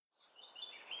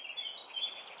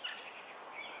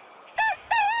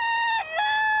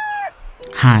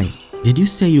Hi, did you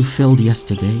say you failed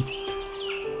yesterday?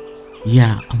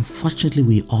 Yeah, unfortunately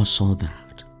we all saw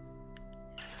that.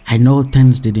 I know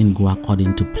things didn't go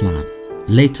according to plan.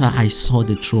 Later I saw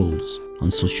the trolls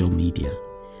on social media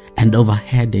and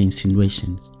overheard the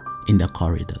insinuations in the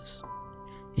corridors.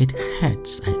 It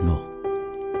hurts, I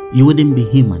know. You wouldn't be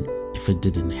human if it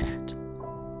didn't hurt.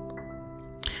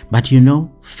 But you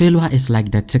know, failure is like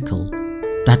the tickle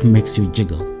that makes you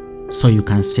jiggle so you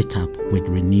can sit up with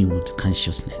renewed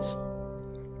consciousness.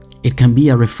 It can be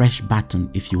a refresh button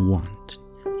if you want,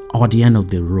 or the end of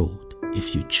the road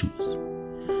if you choose.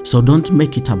 So don't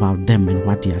make it about them and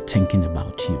what they are thinking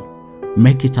about you.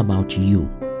 Make it about you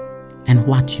and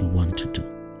what you want to do.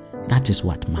 That is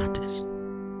what matters.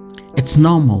 It's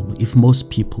normal if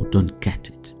most people don't get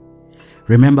it.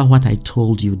 Remember what I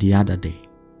told you the other day,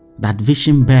 that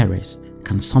vision bearers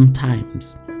can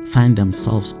sometimes find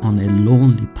themselves on a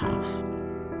lonely path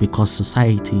because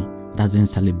society doesn't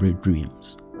celebrate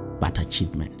dreams but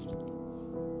achievements.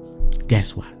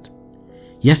 Guess what?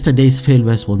 Yesterday's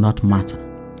failures will not matter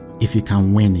if you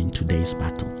can win in today's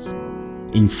battles.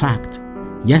 In fact,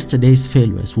 yesterday's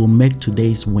failures will make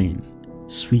today's win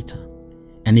sweeter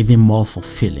and even more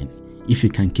fulfilling if you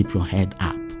can keep your head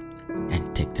up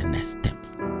and take the next step.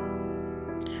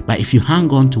 But if you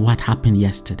hang on to what happened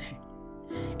yesterday,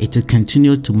 it will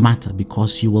continue to matter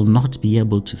because you will not be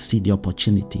able to see the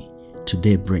opportunity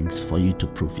today brings for you to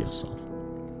prove yourself.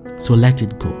 So let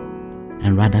it go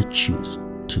and rather choose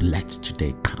to let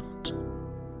today count.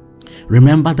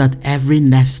 Remember that every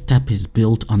next step is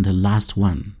built on the last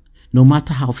one, no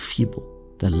matter how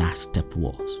feeble the last step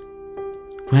was.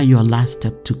 Where your last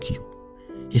step took you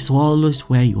is always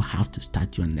where you have to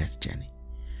start your next journey.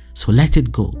 So let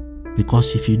it go,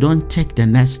 because if you don't take the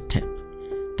next step,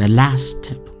 the last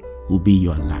step will be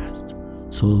your last.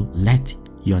 So let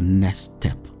your next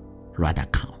step rather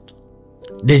count.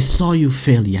 They saw you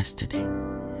fail yesterday.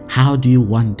 How do you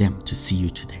want them to see you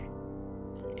today?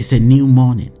 It's a new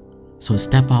morning, so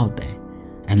step out there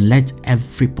and let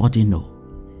everybody know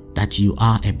that you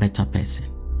are a better person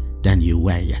than you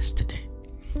were yesterday.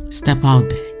 Step out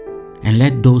there and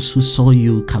let those who saw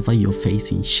you cover your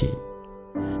face in shame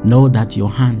know that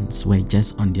your hands were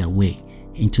just on their way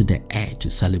into the air to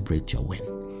celebrate your win.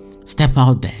 Step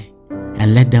out there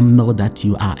and let them know that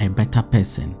you are a better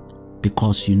person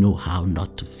because you know how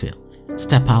not to fail.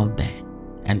 Step out there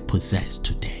and possess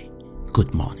today.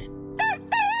 Good morning.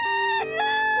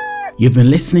 You've been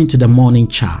listening to the Morning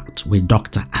Chat with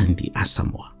Dr. Andy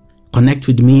Asamoah. Connect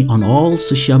with me on all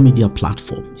social media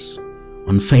platforms.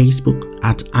 On Facebook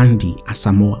at Andy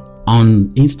Asamoah, on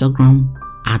Instagram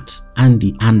at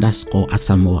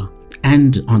Andy_Asamoah,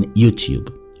 and on YouTube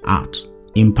at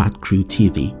Impact Crew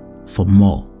TV for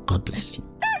more. God bless you.